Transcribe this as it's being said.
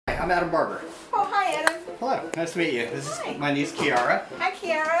I'm Adam Barber. Oh, hi, Adam. Hello, nice to meet you. This is my niece, Kiara. Hi,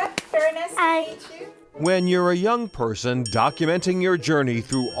 Kiara. Very nice to meet you. When you're a young person documenting your journey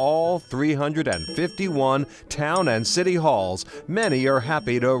through all 351 town and city halls, many are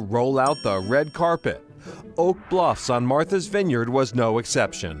happy to roll out the red carpet. Oak Bluffs on Martha's Vineyard was no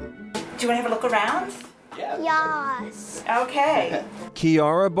exception. Do you want to have a look around? Yes. Okay.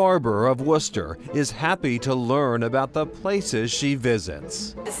 Kiara Barber of Worcester is happy to learn about the places she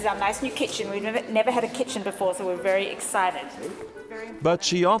visits. This is our nice new kitchen. We've never had a kitchen before, so we're very excited. But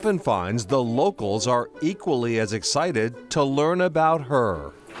she often finds the locals are equally as excited to learn about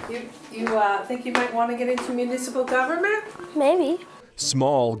her. You think you might want to get into municipal government? Maybe.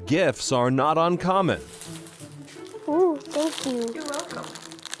 Small gifts are not uncommon. Ooh, thank you. You're welcome.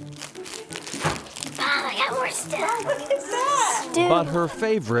 Mom, I got more stuff. Look at that. But her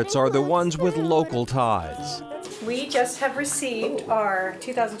favorites are the ones with local ties. We just have received our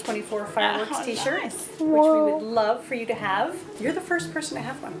 2024 fireworks t-shirt, which we Whoa. would love for you to have. You're the first person to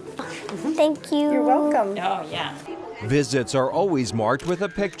have one. Thank you. You're welcome. Oh, yeah. Visits are always marked with a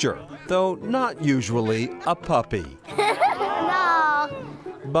picture, though not usually a puppy. No.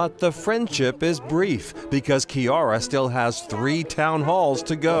 But the friendship is brief because Kiara still has 3 town halls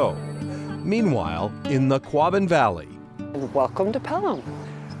to go. Meanwhile, in the Quabbin Valley. Welcome to Pelham.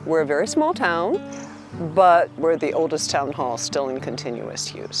 We're a very small town, but we're the oldest town hall still in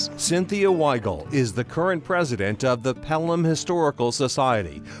continuous use. Cynthia Weigel is the current president of the Pelham Historical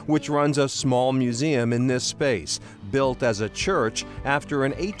Society, which runs a small museum in this space, built as a church after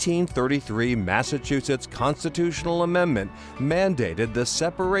an 1833 Massachusetts constitutional amendment mandated the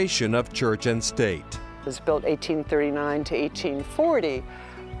separation of church and state. It was built 1839 to 1840,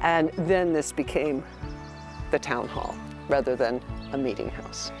 and then this became the town hall rather than a meeting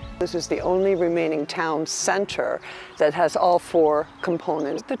house. This is the only remaining town center that has all 4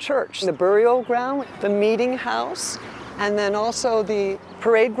 components. The church, the burial ground, the meeting house, and then also the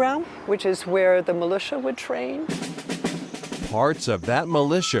parade ground, which is where the militia would train. Parts of that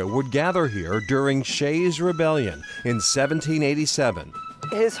militia would gather here during Shays' Rebellion in 1787.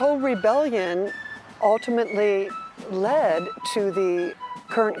 His whole rebellion ultimately led to the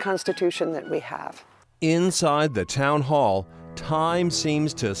current constitution that we have. Inside the town hall, time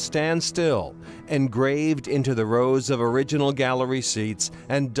seems to stand still, engraved into the rows of original gallery seats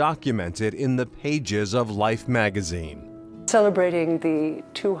and documented in the pages of Life magazine. Celebrating the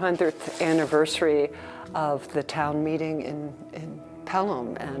 200th anniversary of the town meeting in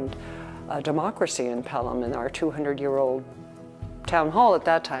Pelham and democracy in Pelham and our 200-year-old town hall at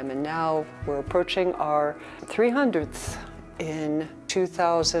that time. And now we're approaching our 300th in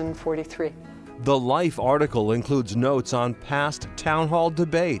 2043. The Life article includes notes on past town hall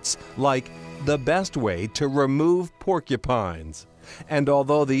debates, like the best way to remove porcupines. And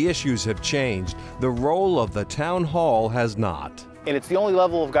although the issues have changed, the role of the town hall has not. And it's the only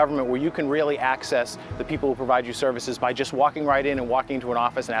level of government where you can really access the people who provide you services by just walking right in and walking into an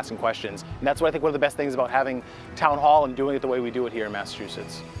office and asking questions. And that's what I think one of the best things about having town hall and doing it the way we do it here in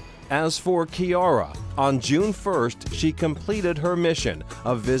Massachusetts. As for Kiara, on June 1st, she completed her mission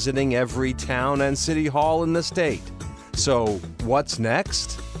of visiting every town and city hall in the state. So, what's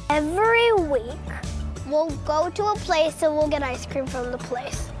next? Every week, we'll go to a place and we'll get ice cream from the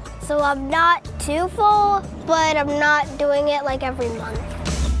place. So I'm not too full, but I'm not doing it like every month.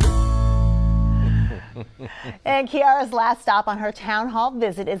 And Kiara's last stop on her town hall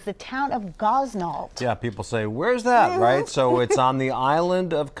visit is the town of Gosnold. Yeah, people say, where's that, right? So it's on the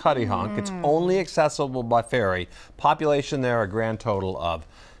island of Cuttyhunk. It's only accessible by ferry. Population there, a grand total of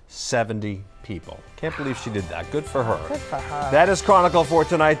 70 people. Can't believe she did that. Good for her. Good for her. That is Chronicle for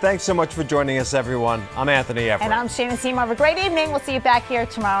tonight. Thanks so much for joining us, everyone. I'm Anthony Everett. And I'm Shannon Seymour. Have a great evening. We'll see you back here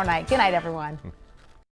tomorrow night. Good night, everyone.